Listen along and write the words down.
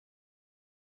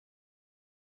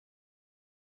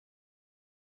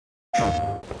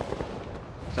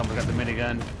Someone's got the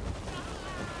minigun.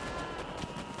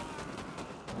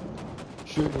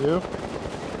 Shooting you?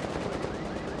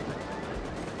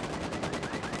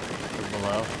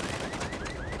 Below.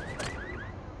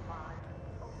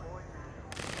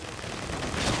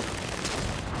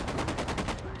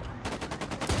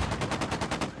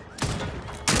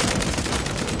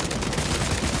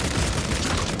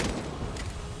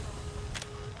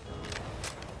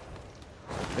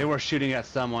 They were shooting at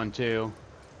someone too.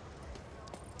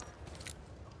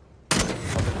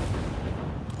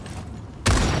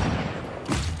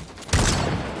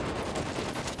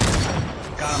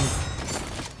 Got him.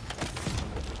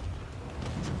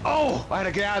 Oh, I had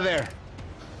to get out of there.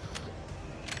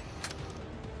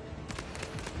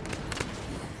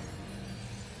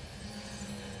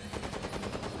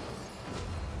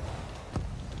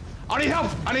 I need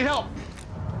help! I need help!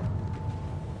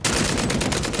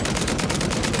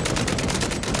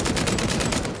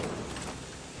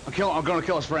 I'm gonna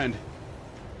kill his friend.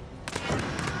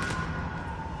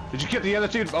 Did you get the other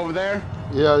two over there?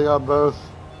 Yeah, I got both.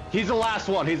 He's the last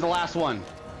one. He's the last one.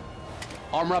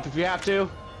 Armor up if you have to.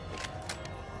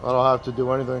 I don't have to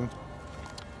do anything.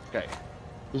 Okay.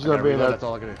 He's gonna be in that. That's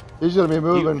all I can do. He's gonna be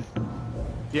moving.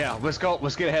 Yeah, let's go.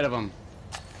 Let's get ahead of him.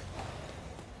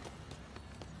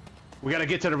 We gotta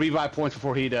get to the revive points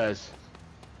before he does.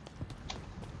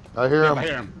 I hear him. I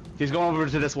hear him. He's going over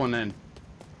to this one then.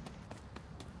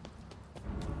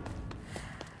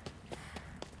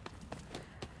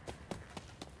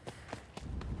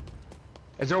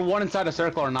 Is there one inside the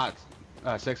circle or not,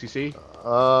 Sexy C?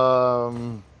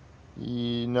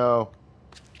 No.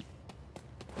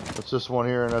 It's this one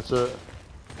here and that's it.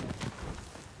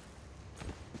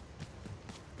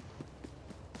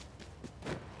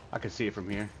 I can see it from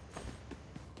here.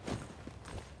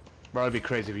 Bro, it'd be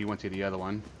crazy if you went to the other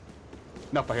one.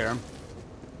 Nope, I hear him.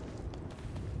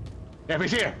 Yeah,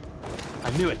 he's here!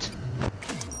 I knew it!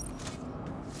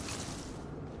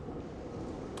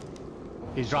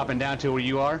 He's dropping down to where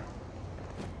you are.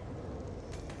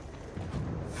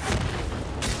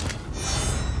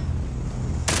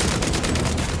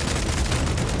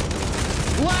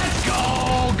 Let's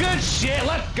go! Good shit!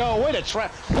 Let's go! Way to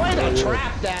trap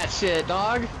that shit,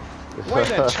 dog! Way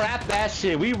to trap that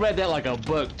shit! We read that like a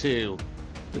book too.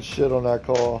 Good shit on that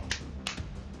call.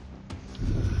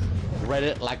 Read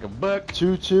it like a book.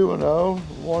 2-2-0,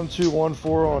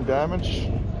 1-2-1-4 on damage.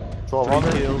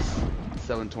 1200 kills.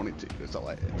 722. That's all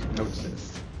I had. No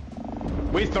assist.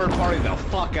 We third party the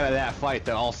fuck out of that fight,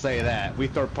 though. I'll say that. We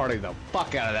third party the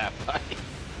fuck out of that fight.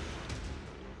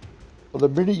 Well, the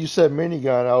minute you said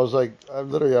minigun, I was like, I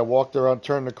walked around,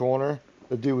 turned the corner.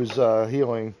 The dude was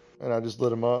healing, and I just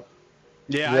lit him up.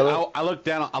 Yeah, I looked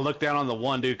down. I looked down on the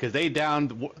one dude because they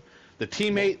downed the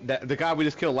teammate, the guy we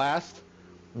just killed last.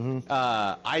 Mm-hmm.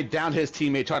 I downed his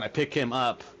teammate trying to pick him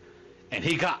up, and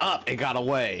he got up and got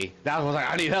away. That was like,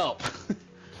 I need help.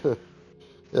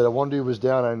 Yeah, the one dude was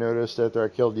down. I noticed after I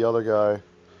killed the other guy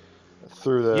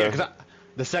through the. Yeah, because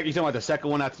you talking about the second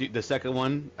one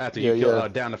after you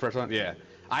killed down the first one. Yeah,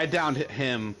 I downed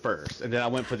him first, and then I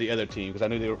went for the other team because I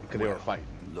knew they were fighting.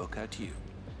 Look at you.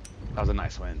 That was a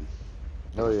nice win.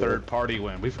 Oh, yeah. Third party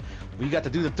win. We got to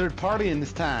do the third party in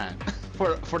this time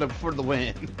for the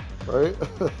win. Right.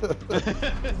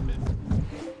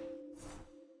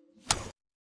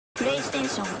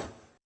 PlayStation